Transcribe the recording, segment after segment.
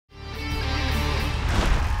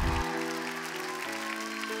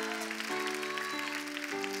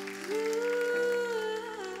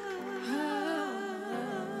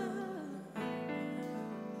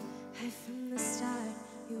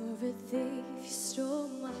you stole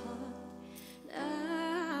my heart.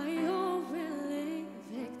 Now you're willing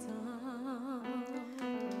victim. I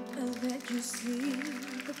let you see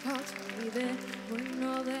the parts of me that weren't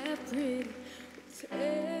all that pretty. With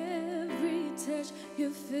every touch,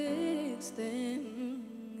 you fix them.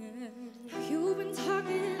 You've been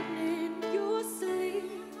talking in your sleep.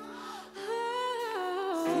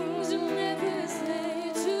 Oh, things you never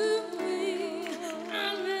say to me.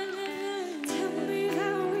 Tell me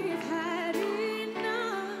that we've had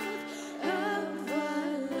enough of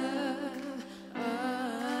our love,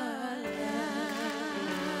 our love.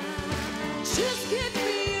 Just give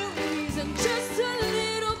me a reason, just a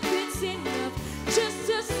little bit's enough. Just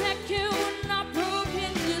a second when I'm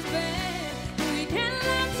broken, just bad. We can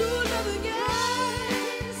learn to love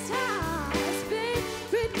again. Stars, babe,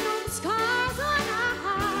 written on the scars on our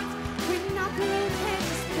hearts. We're not broken,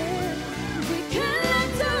 just bad. We can learn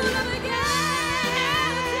to love again.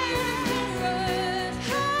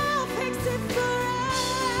 I'll fix it for us.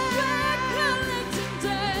 We're collecting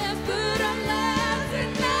dust, but our love's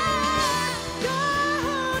enough. You're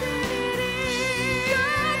holding it in.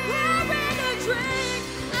 You're pouring a drink.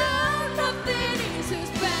 No, nothing is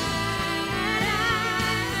as bad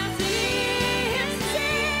as it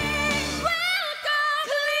seems. We'll go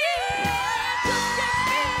clear. Just give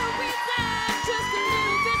me a reason, just a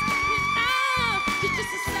little bit enough.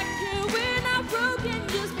 Just a second when I'm broken,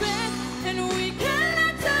 just bend, and we can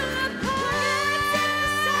let the love part.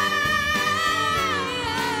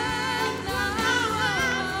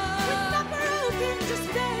 We're not broken, just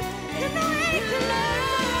bend, and we can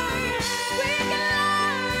learn. We can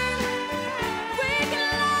learn. We can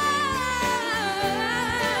learn.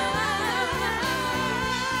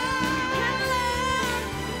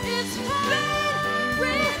 It's fine.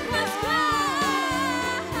 Bring us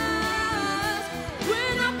close.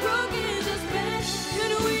 When I'm broken, just bend,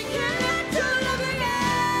 and we can learn to love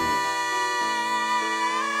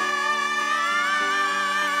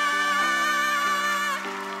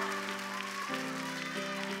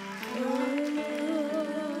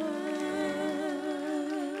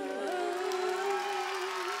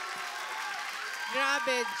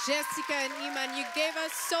Grabe, Jessica and Emman, you gave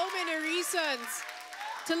us so many reasons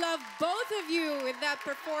to love both of you with that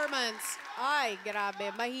performance. Ay,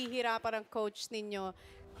 grabe, mahihirapan ang coach ninyo.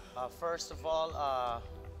 First of all,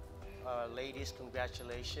 ladies,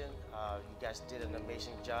 congratulations. You guys did an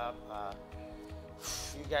amazing job.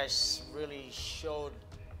 You guys really showed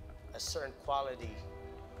a certain quality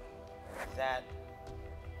that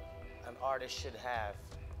an artist should have.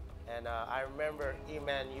 And I remember,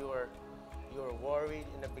 Emman, you were worried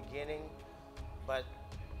in the beginning, but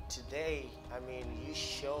today, I mean, you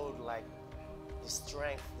showed like the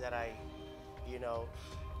strength that that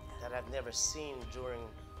I've never seen during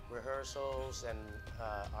rehearsals and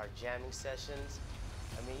our jamming sessions.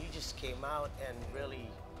 I mean, you just came out and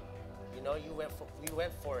really, you went for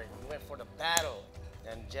it. You went for the battle.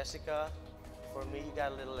 And Jessica, for me, you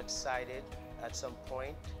got a little excited at some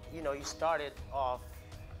point. You started off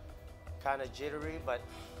kind of jittery, but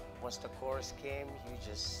once the chorus came, you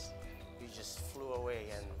just flew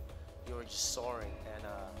away and you were just soaring. And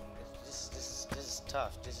this is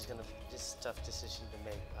tough. This is a tough decision to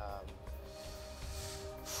make.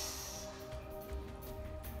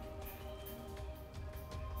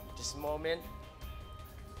 This moment,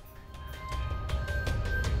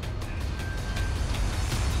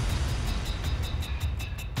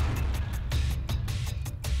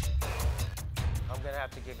 I'm gonna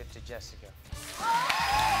have to give it to Jessica.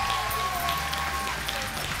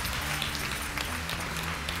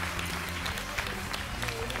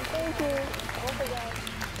 Thank you.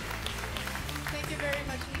 Thank you very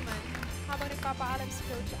much, Emman. Habang nagpapaalam si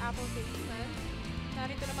Coach Apple kay Emman,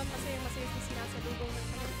 narito naman masayang-masaya si sinasalubong ng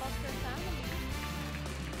kanyang foster family.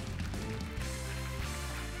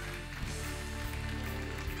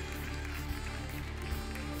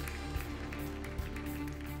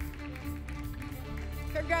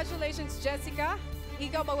 Congratulations, Jessica.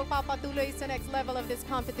 Ikaw magpapatuloy sa next level of this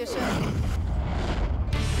competition.